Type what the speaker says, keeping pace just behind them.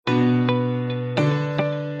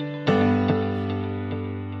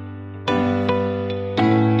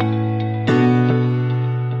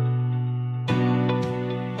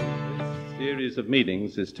series of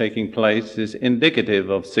meetings is taking place is indicative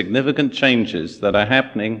of significant changes that are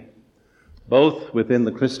happening both within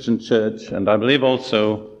the Christian church and I believe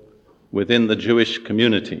also within the Jewish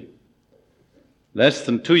community. Less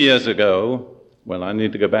than 2 years ago, well, I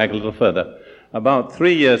need to go back a little further, about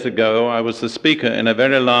 3 years ago, I was the speaker in a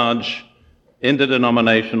very large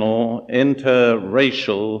interdenominational,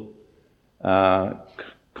 interracial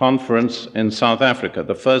conference in South Africa,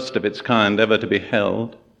 the first of its kind ever to be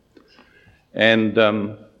held. And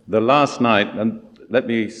the last night, and let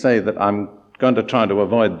me say that I'm going to try to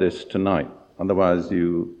avoid this tonight, otherwise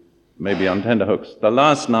you may be on tenterhooks. The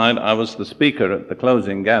last night I was the speaker at the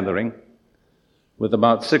closing gathering with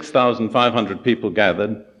about 6,500 people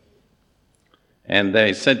gathered, and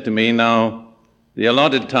they said to me, now, the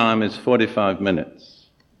allotted time is 45 minutes,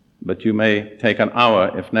 but you may take an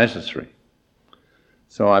hour if necessary.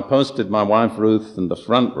 So I posted my wife Ruth in the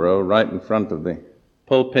front row, right in front of the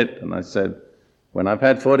pulpit, and I said, when I've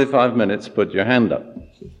had 45 minutes, put your hand up.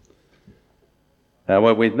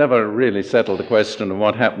 Well, we'd never really settled the question of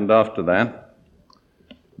what happened after that,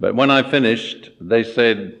 but when I finished, they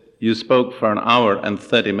said, you spoke for an hour and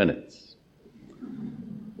 30 minutes.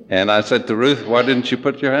 And I said to Ruth, why didn't you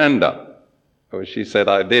put your hand up? Well, she said,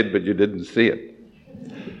 I did, but you didn't see it.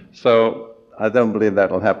 So I don't believe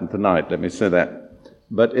that'll happen tonight, let me say that.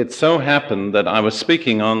 But it so happened that I was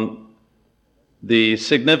speaking on the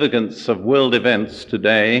significance of world events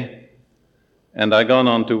today, and I got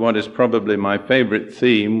on to what is probably my favorite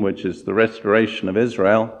theme, which is the restoration of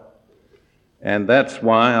Israel. And that's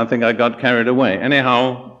why I think I got carried away.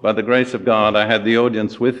 Anyhow, by the grace of God, I had the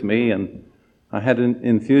audience with me, and I had an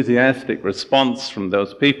enthusiastic response from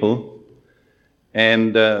those people.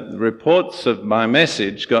 And reports of my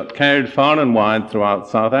message got carried far and wide throughout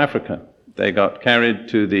South Africa. They got carried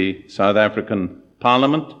to the South African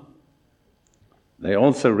Parliament. They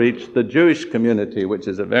also reached the Jewish community, which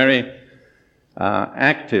is a very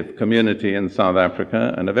active community in South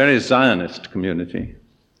Africa and a very Zionist community.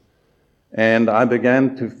 And I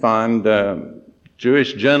began to find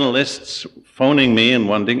Jewish journalists phoning me and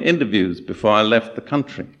wanting interviews before I left the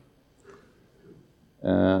country.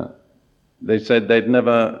 They said they'd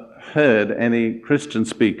never heard any Christian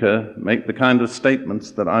speaker make the kind of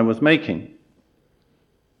statements that I was making.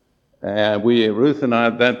 Ruth and I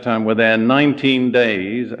at that time were there 19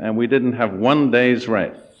 days, and we didn't have 1 day's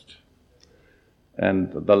rest.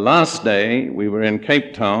 And the last day, we were in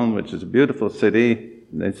Cape Town, which is a beautiful city.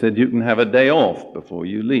 They said, you can have a day off before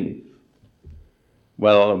you leave.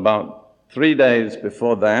 Well, about 3 days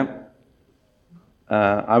before that,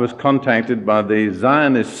 I was contacted by the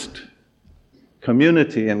Zionist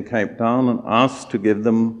community in Cape Town and asked to give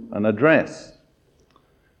them an address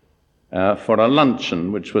for a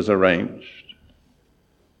luncheon which was arranged.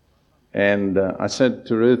 And I said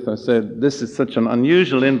to Ruth, I said, this is such an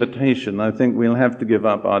unusual invitation, I think we'll have to give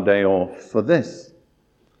up our day off for this.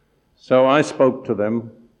 So I spoke to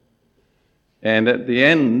them, and at the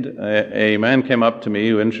end, a man came up to me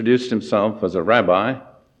who introduced himself as a rabbi,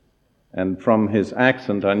 and from his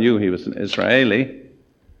accent I knew he was an Israeli,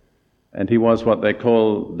 and he was what they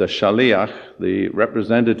call the shaliach, the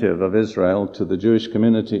representative of Israel to the Jewish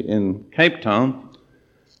community in Cape Town.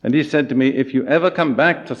 And he said to me, if you ever come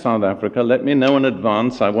back to South Africa, let me know in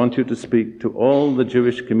advance. I want you to speak to all the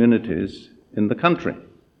Jewish communities in the country.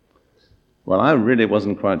 Well, I really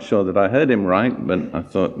wasn't quite sure that I heard him right, but I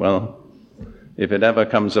thought, well, if it ever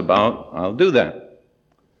comes about, I'll do that.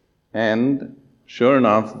 And sure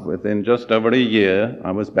enough, within just over a year,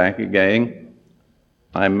 I was back again.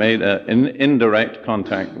 I made an indirect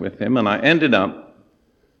contact with him, and I ended up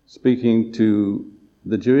speaking to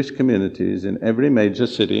the Jewish communities in every major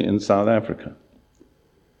city in South Africa.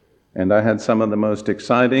 And I had some of the most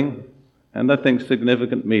exciting and I think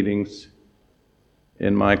significant meetings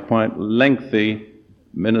in my quite lengthy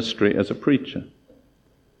ministry as a preacher.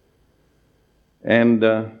 And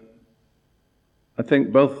I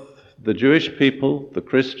think both the Jewish people, the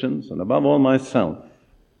Christians, and above all myself,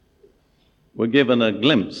 were given a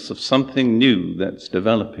glimpse of something new that's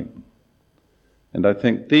developing. And I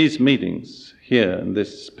think these meetings here in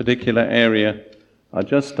this particular area are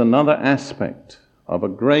just another aspect of a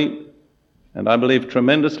great and I believe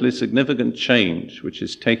tremendously significant change which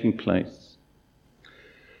is taking place.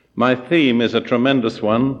 My theme is a tremendous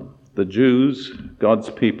one, the Jews, God's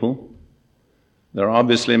people. There are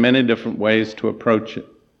obviously many different ways to approach it.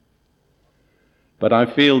 But I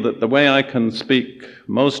feel that the way I can speak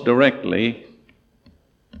most directly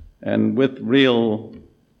and with real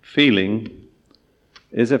feeling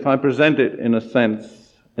is if I present it in a sense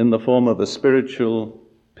in the form of a spiritual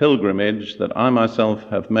pilgrimage that I myself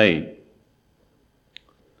have made.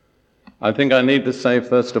 I think I need to say,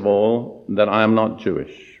 first of all, that I am not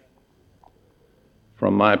Jewish.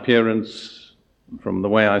 From my appearance, from the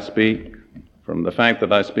way I speak, from the fact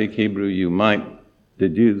that I speak Hebrew, you might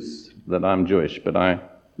deduce that I'm Jewish, but I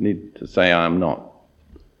need to say I am not.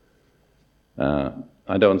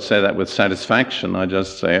 I don't say that with satisfaction, I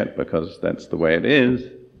just say it because that's the way it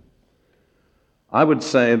is. I would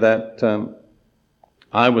say that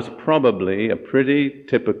I was probably a pretty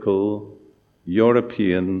typical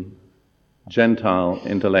European Gentile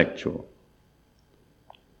intellectual.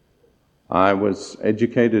 I was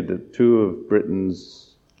educated at two of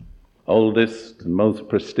Britain's oldest and most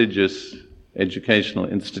prestigious educational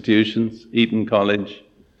institutions, Eton College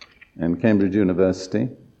and Cambridge University.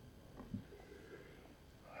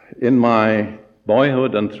 In my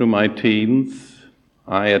boyhood and through my teens,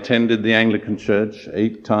 I attended the Anglican Church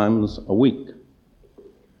 8 times a week,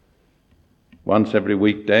 once every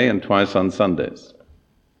weekday and twice on Sundays.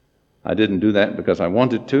 I didn't do that because I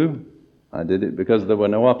wanted to. I did it because there were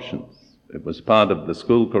no options. It was part of the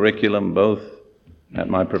school curriculum, both at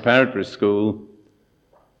my preparatory school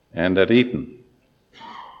and at Eton.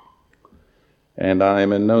 And I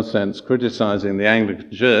am in no sense criticizing the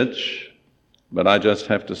Anglican Church, but I just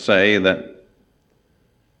have to say that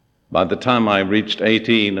by the time I reached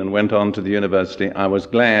 18 and went on to the university, I was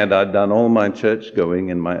glad I'd done all my church going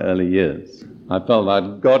in my early years. I felt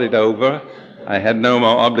I'd got it over. I had no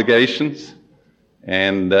more obligations,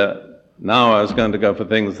 and now I was going to go for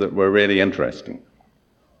things that were really interesting.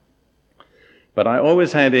 But I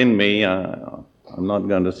always had in me, I'm not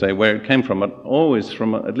going to say where it came from, but always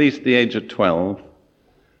from at least the age of 12,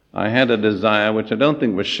 I had a desire, which I don't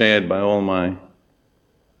think was shared by all my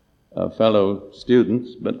fellow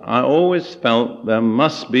students, but I always felt there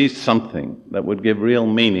must be something that would give real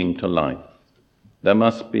meaning to life. There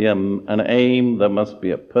must be an aim, there must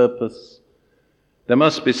be a purpose, there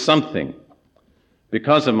must be something.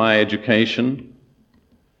 Because of my education,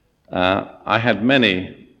 I had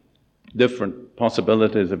many different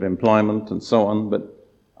possibilities of employment and so on, but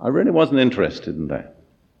I really wasn't interested in that.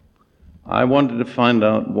 I wanted to find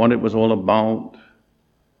out what it was all about,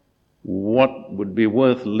 what would be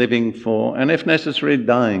worth living for, and if necessary,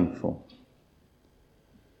 dying for.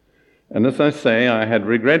 And as I say, I had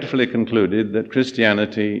regretfully concluded that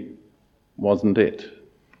Christianity wasn't it.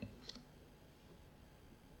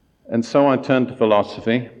 And so I turned to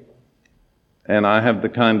philosophy, and I have the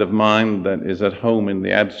kind of mind that is at home in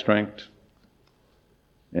the abstract.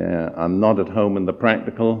 I'm not at home in the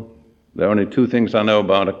practical. There are only 2 things I know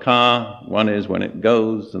about a car. One is when it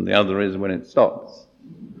goes, and the other is when it stops.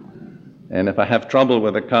 And if I have trouble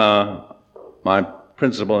with a car, my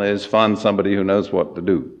principle is find somebody who knows what to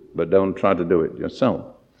do, but don't try to do it yourself.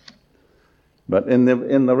 But in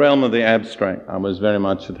the realm of the abstract, I was very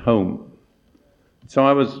much at home. So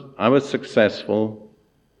I was successful.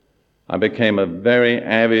 I became a very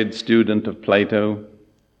avid student of Plato,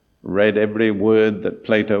 read every word that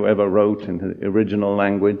Plato ever wrote in the original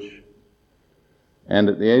language, and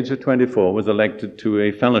at the age of 24 was elected to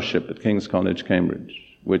a fellowship at King's College,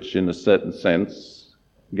 Cambridge, which in a certain sense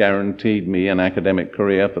guaranteed me an academic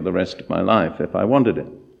career for the rest of my life if I wanted it.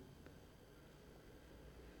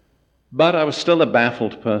 But I was still a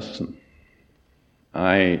baffled person.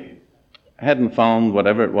 I hadn't found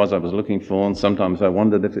whatever it was I was looking for, and sometimes I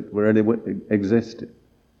wondered if it really existed.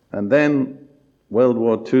 And then World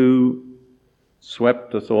War II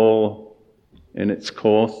swept us all in its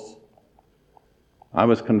course. I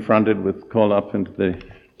was confronted with call up into the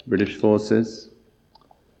British forces.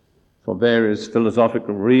 For various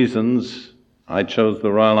philosophical reasons, I chose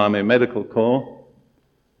the Royal Army Medical Corps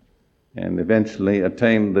and eventually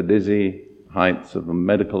attained the dizzy heights of a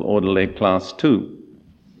medical orderly class 2.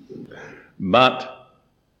 But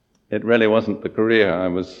it really wasn't the career I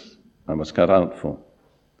was cut out for.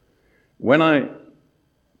 When I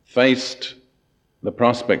faced the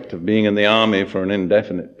prospect of being in the army for an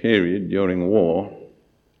indefinite period during war,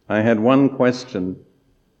 I had one question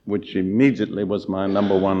which immediately was my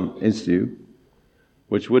number one issue,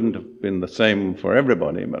 which wouldn't have been the same for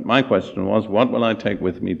everybody, but my question was, what will I take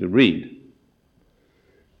with me to read?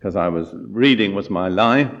 Because reading was my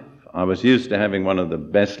life. I was used to having one of the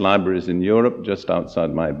best libraries in Europe just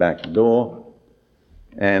outside my back door,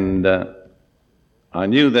 and I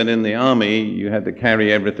knew that in the army you had to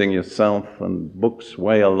carry everything yourself, and books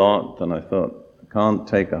weigh a lot, and I thought, I can't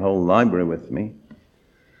take a whole library with me.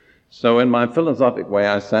 So in my philosophic way,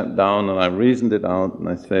 I sat down and I reasoned it out, and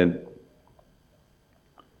I said,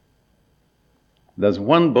 there's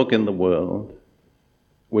one book in the world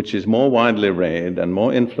which is more widely read and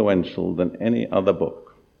more influential than any other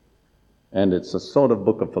book. And it's a sort of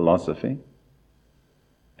book of philosophy,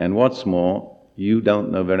 And what's more, you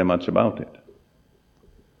don't know very much about it.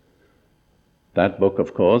 That book,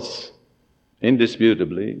 of course,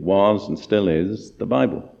 indisputably was and still is the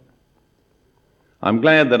Bible. I'm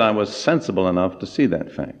glad that I was sensible enough to see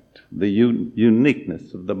that fact, the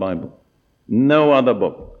uniqueness of the Bible. No other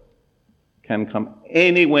book can come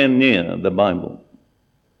anywhere near the Bible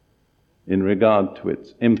in regard to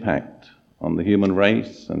its impact on the human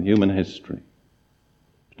race and human history,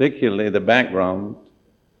 particularly the background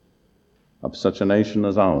of such a nation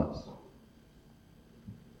as ours.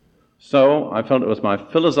 So I felt it was my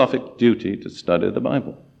philosophic duty to study the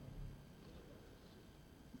Bible.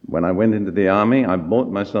 When I went into the army, I bought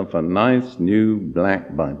myself a nice new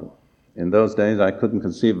black Bible. In those days, I couldn't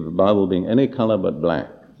conceive of the Bible being any color but black.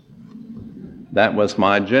 That was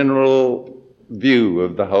my general view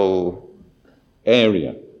of the whole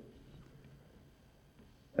area.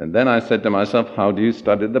 And then I said to myself, how do you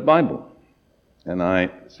study the Bible? And I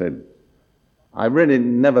said, I've really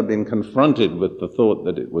never been confronted with the thought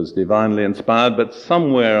that it was divinely inspired, but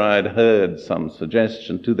somewhere I'd heard some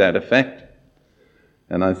suggestion to that effect.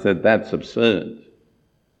 And I said, that's absurd.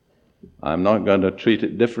 I'm not going to treat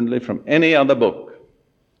it differently from any other book.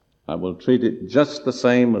 I will treat it just the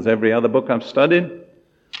same as every other book I've studied.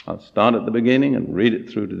 I'll start at the beginning and read it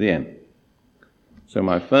through to the end. So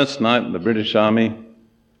my first night in the British Army,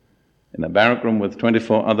 in a barrack room with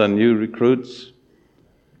 24 other new recruits,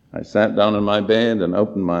 I sat down in my bed and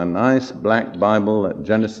opened my nice black Bible at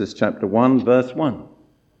Genesis chapter 1, verse 1.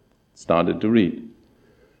 Started to read.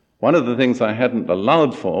 One of the things I hadn't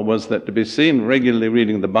allowed for was that to be seen regularly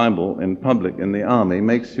reading the Bible in public in the army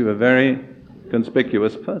makes you a very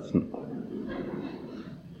conspicuous person.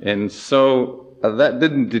 And so that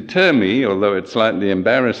didn't deter me, although it slightly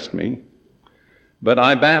embarrassed me, but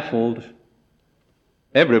I baffled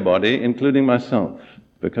everybody, including myself,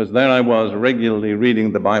 because there I was regularly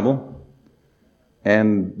reading the Bible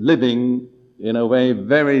and living in a way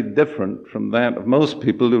very different from that of most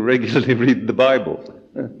people who regularly read the Bible.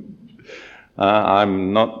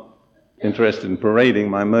 I'm not interested in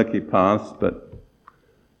parading my murky past, but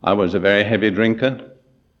I was a very heavy drinker,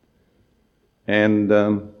 and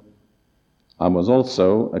I was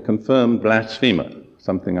also a confirmed blasphemer,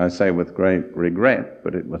 something I say with great regret,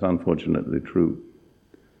 but it was unfortunately true.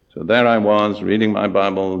 So there I was, reading my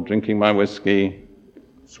Bible, drinking my whiskey,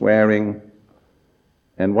 swearing,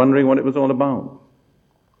 and wondering what it was all about.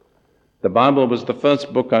 The Bible was the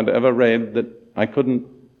first book I'd ever read that I couldn't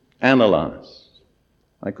analyze.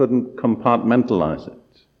 I couldn't compartmentalize it.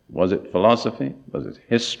 Was it philosophy? Was it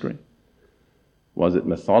history? Was it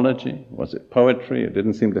mythology? Was it poetry? It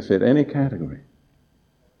didn't seem to fit any category.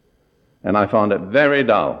 And I found it very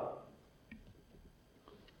dull.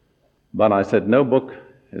 But I said, no book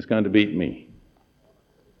is going to beat me.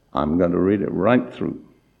 I'm going to read it right through.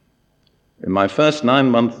 In my first 9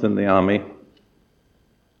 months in the army,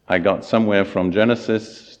 I got somewhere from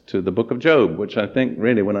Genesis to the book of Job, which I think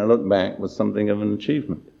really, when I look back, was something of an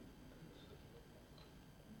achievement.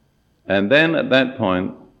 And then at that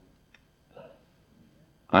point,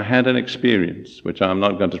 I had an experience, which I'm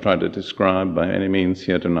not going to try to describe by any means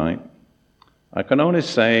here tonight. I can only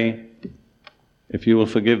say, if you will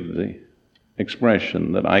forgive the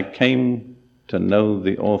expression, that I came to know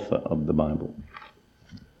the author of the Bible.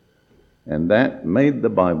 And that made the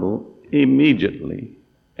Bible immediately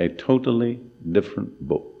a totally different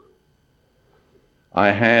book.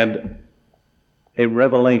 I had a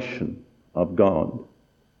revelation of God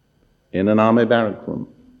in an army barrack room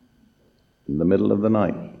in the middle of the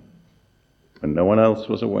night when no one else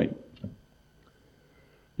was awake.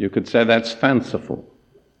 You could say that's fanciful.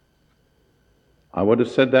 I would have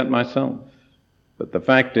said that myself. But the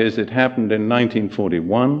fact is, it happened in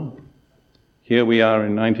 1941. Here we are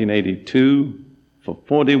in 1982. For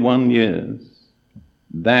 41 years,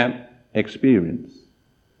 that experience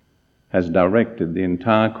has directed the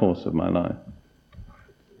entire course of my life.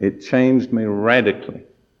 It changed me radically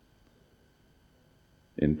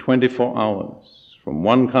in 24 hours, from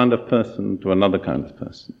one kind of person to another kind of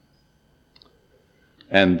person.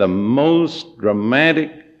 And the most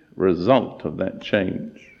dramatic result of that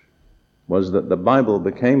change was that the Bible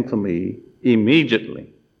became for me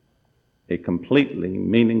immediately a completely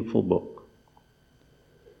meaningful book.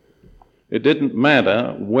 It didn't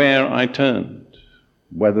matter where I turned,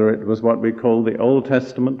 whether it was what we call the Old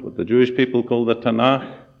Testament, what the Jewish people call the Tanakh,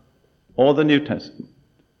 or the New Testament.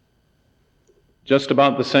 Just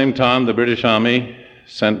about the same time, the British Army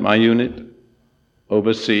sent my unit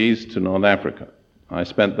overseas to North Africa. I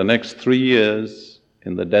spent the next 3 years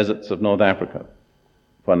in the deserts of North Africa.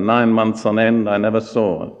 For 9 months on end, I never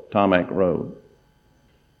saw a tarmac road.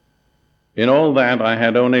 In all that, I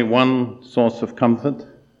had only one source of comfort,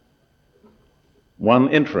 one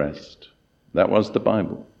interest. That was the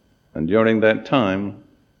Bible. And during that time,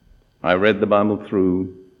 I read the Bible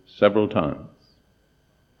through several times.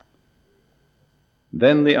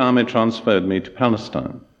 Then the army transferred me to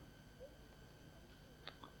Palestine.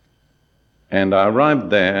 And I arrived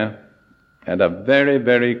there at a very,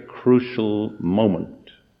 very crucial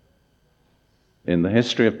moment in the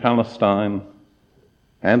history of Palestine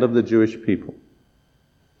and of the Jewish people.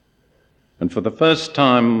 And for the first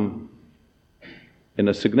time, in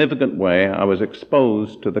a significant way, I was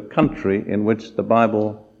exposed to the country in which the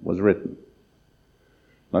Bible was written.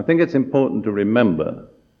 And I think it's important to remember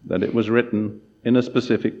that it was written in a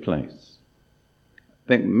specific place. I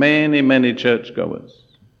think many, many churchgoers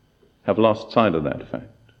have lost sight of that fact.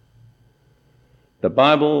 The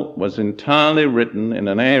Bible was entirely written in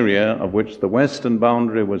an area of which the western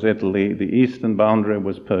boundary was Italy, the eastern boundary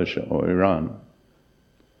was Persia or Iran.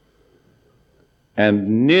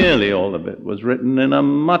 And nearly all of it was written in a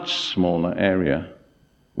much smaller area,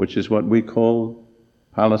 which is what we call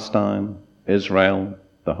Palestine, Israel,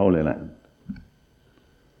 the Holy Land.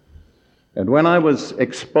 And when I was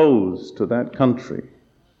exposed to that country,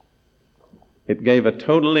 it gave a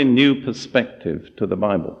totally new perspective to the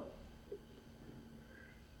Bible.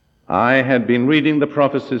 I had been reading the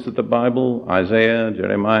prophecies of the Bible, Isaiah,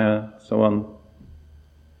 Jeremiah, so on.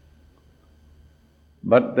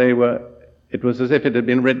 But it was as if it had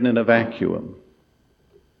been written in a vacuum.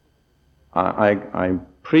 I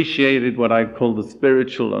appreciated what I call the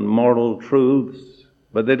spiritual and moral truths,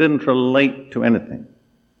 but they didn't relate to anything.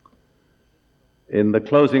 In the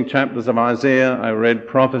closing chapters of Isaiah, I read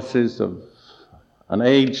prophecies of an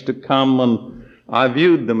age to come, and I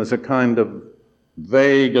viewed them as a kind of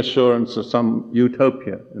vague assurance of some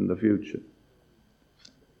utopia in the future.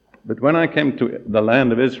 But when I came to the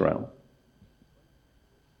land of Israel,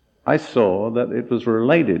 I saw that it was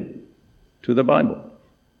related to the Bible.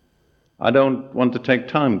 I don't want to take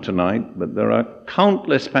time tonight, but there are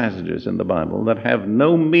countless passages in the Bible that have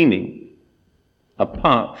no meaning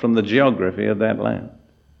apart from the geography of that land.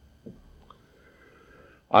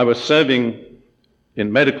 I was serving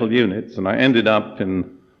in medical units, and I ended up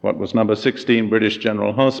in what was number 16 British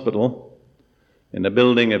General Hospital, in a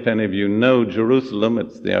building, if any of you know Jerusalem,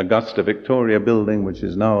 it's the Augusta Victoria building, which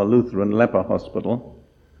is now a Lutheran leper hospital,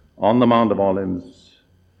 on the Mount of Olives,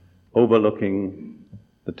 overlooking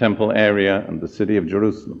the temple area and the city of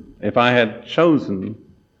Jerusalem. If I'd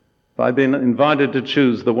been invited to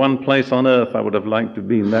choose the one place on earth I would have liked to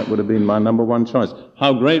be, that would have been my number one choice.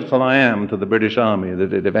 How grateful I am to the British Army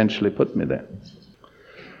that it eventually put me there.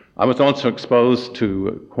 I was also exposed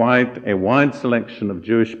to quite a wide selection of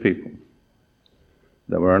Jewish people.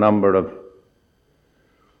 There were a number of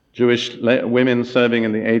Jewish women serving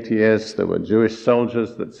in the ATS. There were Jewish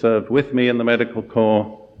soldiers that served with me in the medical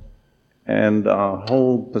corps, and our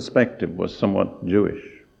whole perspective was somewhat Jewish.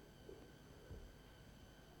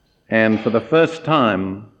 And for the first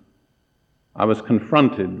time, I was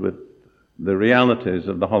confronted with the realities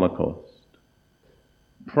of the Holocaust.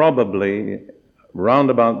 Probably round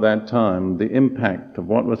about that time, the impact of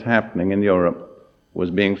what was happening in Europe was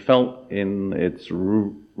being felt in its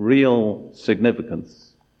real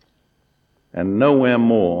significance, and nowhere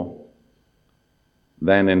more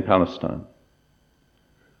than in Palestine.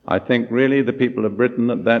 I think really the people of Britain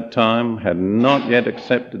at that time had not yet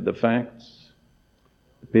accepted the facts.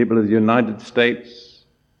 The people of the United States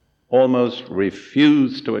almost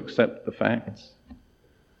refused to accept the facts.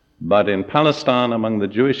 But in Palestine, among the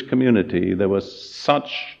Jewish community, there was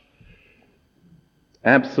such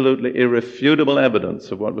absolutely irrefutable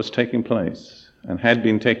evidence of what was taking place and had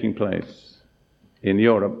been taking place in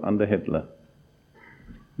Europe under Hitler,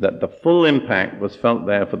 that the full impact was felt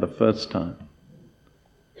there for the first time.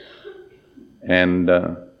 And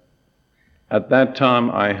at that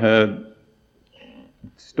time, I heard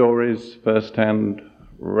stories, first-hand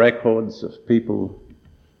records of people,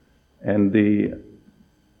 and the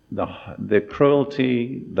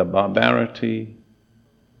cruelty, the barbarity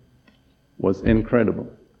was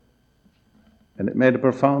incredible. And it made a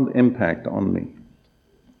profound impact on me.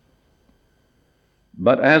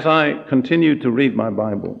 But as I continued to read my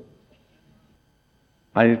Bible,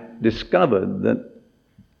 I discovered that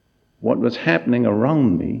what was happening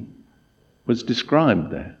around me was described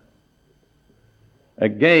there.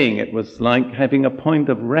 Again, it was like having a point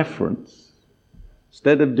of reference.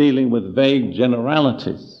 Instead of dealing with vague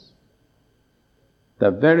generalities, the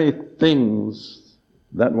very things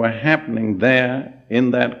that were happening there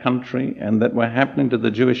in that country and that were happening to the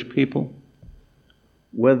Jewish people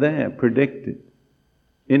were there, predicted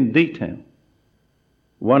in detail.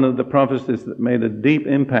 One of the prophecies that made a deep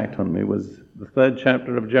impact on me was the 3rd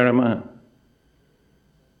chapter of Jeremiah,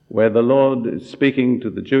 where the Lord is speaking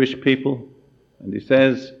to the Jewish people, and he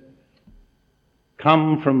says,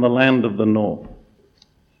 "Come from the land of the north."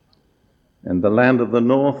 And the land of the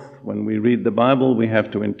north, when we read the Bible, we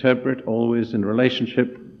have to interpret always in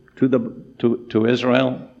relationship to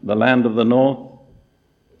Israel. The land of the north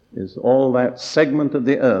is all that segment of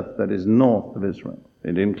the earth that is north of Israel.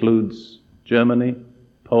 It includes Germany,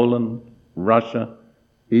 Poland, Russia,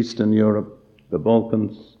 Eastern Europe, the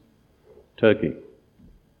Balkans, Turkey.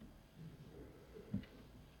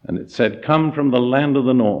 And it said, "Come from the land of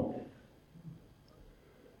the north."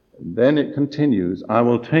 Then it continues, "I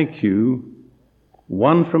will take you,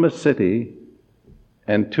 one from a city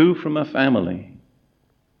and two from a family,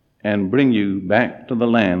 and bring you back to the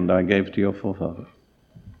land I gave to your forefathers."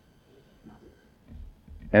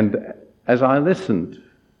 And as I listened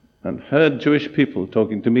and heard Jewish people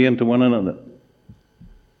talking to me and to one another,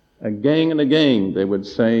 again and again they would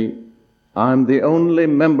say, "I'm the only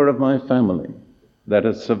member of my family that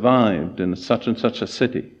has survived in such and such a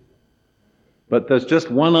city. But there's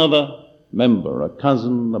just one other member, a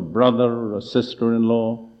cousin, a brother, a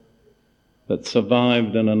sister-in-law, that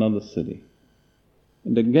survived in another city."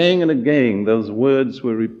 And again, those words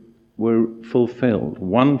were fulfilled.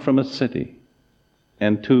 One from a city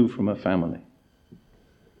and two from a family.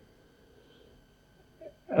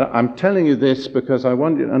 I'm telling you this because I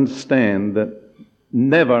want you to understand that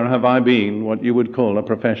never have I been what you would call a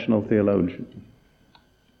professional theologian.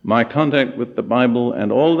 My contact with the Bible and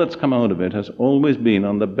all that's come out of it has always been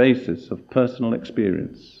on the basis of personal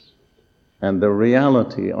experience and the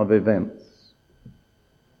reality of events.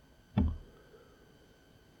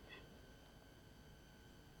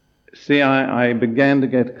 See, I began to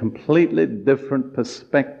get a completely different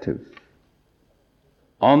perspective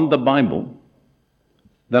on the Bible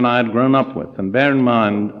than I had grown up with. And bear in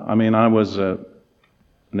mind, I was an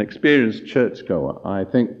experienced churchgoer. I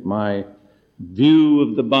think my view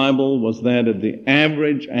of the Bible was that of the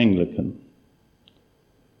average Anglican,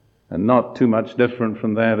 and not too much different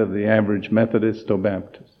from that of the average Methodist or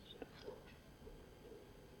Baptist.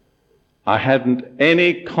 I hadn't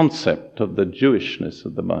any concept of the Jewishness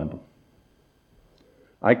of the Bible.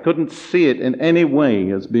 I couldn't see it in any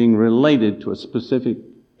way as being related to a specific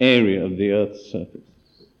area of the earth's surface.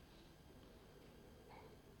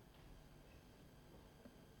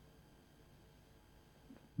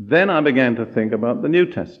 Then I began to think about the New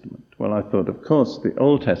Testament. Well, I thought, of course, the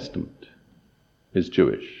Old Testament is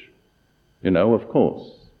Jewish. Of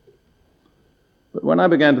course. But when I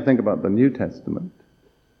began to think about the New Testament,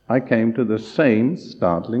 I came to the same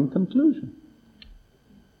startling conclusion.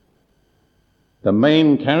 The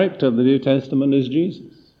main character of the New Testament is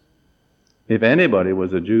Jesus. If anybody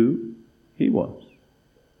was a Jew, he was.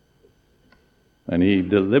 And he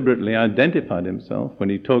deliberately identified himself when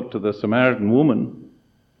he talked to the Samaritan woman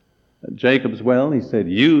at Jacob's well. He said,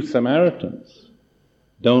 "You Samaritans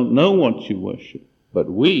don't know what you worship, but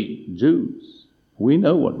we, Jews, we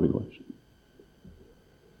know what we worship."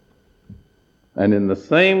 And in the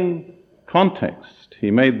same context, he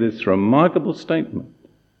made this remarkable statement: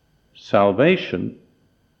 salvation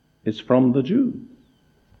is from the Jews.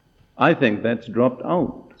 I think that's dropped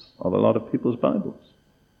out of a lot of people's Bibles.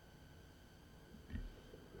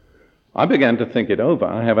 I began to think it over.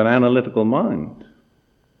 I have an analytical mind.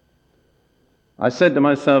 I said to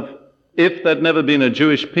myself, if there'd never been a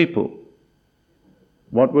Jewish people,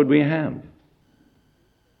 what would we have?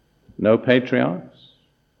 No patriarchs,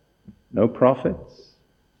 no prophets,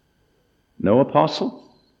 no apostles.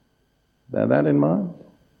 Bear that in mind.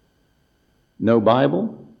 No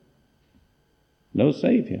Bible, no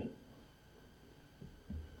Savior.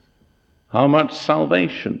 How much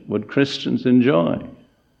salvation would Christians enjoy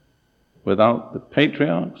without the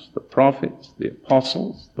patriarchs, the prophets, the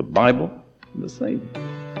apostles, the Bible, and the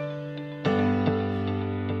Savior?